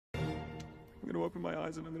going to open my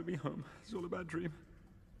eyes and I'm going to be home. It's all a bad dream.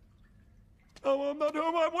 Oh, I'm not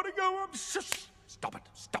home. I want to go home. Shush! Stop it!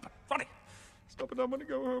 Stop it! Roddy! Stop it. I want to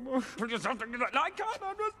go home. Put yourself together. I can't.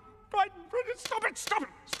 I'm just frightened. Stop it! Stop it!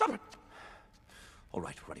 Stop it! All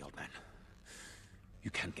right, Roddy, old man.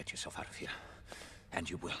 You can get yourself out of here. And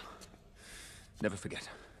you will. Never forget.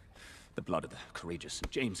 The blood of the courageous St.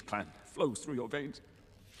 James clan flows through your veins.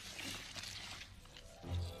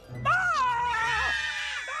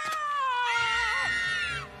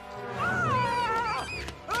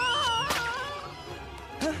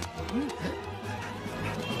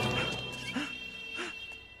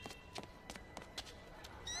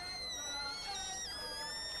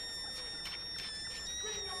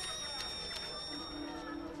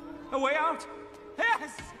 A way out?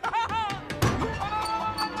 Yes!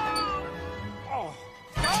 Oh.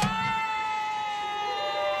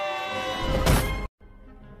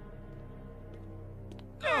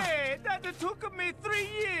 Hey, that took me 3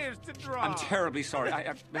 years to draw. I'm terribly sorry.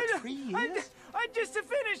 3 years? I just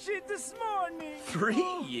finished it this morning. 3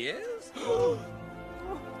 years?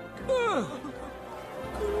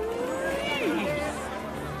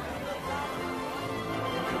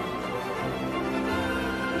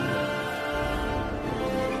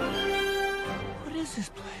 What is this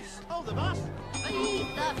place? Hold the bus. Feed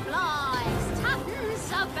the flies,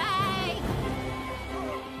 tuppence a bag.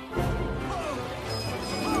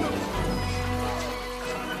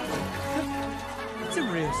 It's a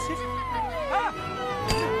real city.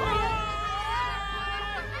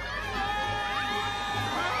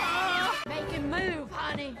 Make him move,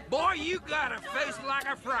 honey. Boy, you got a face like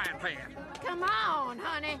a frying pan. Come on,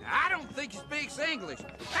 honey. I don't think he speaks English.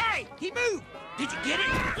 Hey, he moved. Did you get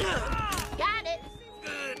it? Got it.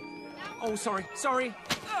 Good. Oh, sorry.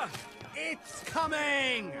 It's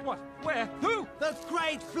coming! What? Where? Who? The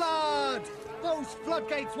Great Flood! Those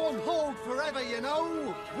floodgates won't hold forever, you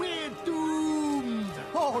know. We're doomed!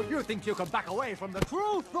 Oh, you think you can back away from the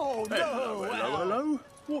truth? Oh, no! Hello?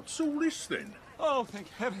 What's all this then? Oh, thank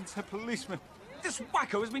heavens, a policeman. This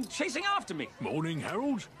wacko has been chasing after me. Morning,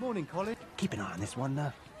 Harold. Morning, Colin. Keep an eye on this one,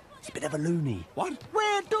 It's a bit of a loony. What?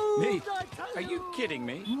 We're doomed! Me? Are you kidding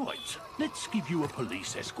me? Right, let's give you a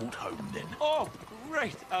police escort home then. Oh,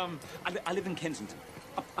 great. I live in Kensington.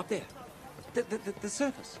 Up there. The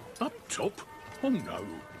surface. Up top? Oh, no.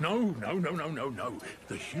 No.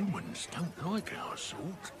 The humans don't like our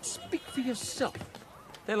sort. Speak for yourself.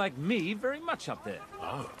 They're like me very much up there.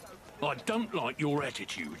 Oh, I don't like your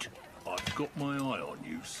attitude. I've got my eye on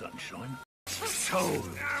you, sunshine. So,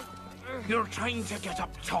 you're trying to get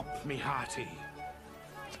up top, me hearty.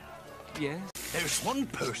 Yes? There's one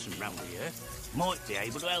person round here might be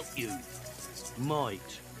able to help you.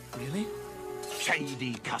 Might. Really?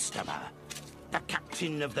 Shady customer. The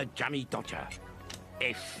captain of the Johnny Dodger.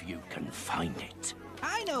 If you can find it.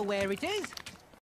 I know where it is.